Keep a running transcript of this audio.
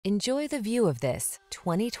Enjoy the view of this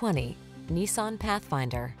 2020 Nissan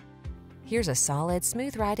Pathfinder. Here's a solid,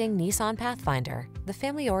 smooth-riding Nissan Pathfinder, the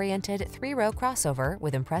family-oriented three-row crossover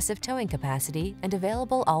with impressive towing capacity and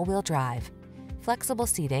available all-wheel drive. Flexible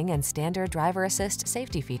seating and standard driver assist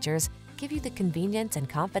safety features give you the convenience and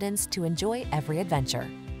confidence to enjoy every adventure.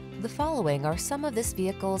 The following are some of this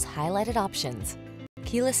vehicle's highlighted options: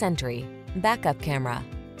 keyless entry, backup camera,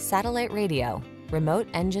 satellite radio, remote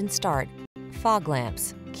engine start, fog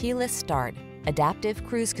lamps, keyless start, adaptive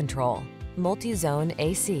cruise control, multi-zone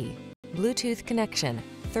AC, Bluetooth connection,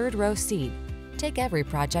 third row seat. Take every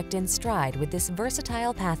project in stride with this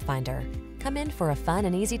versatile Pathfinder. Come in for a fun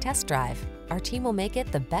and easy test drive. Our team will make it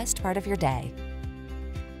the best part of your day.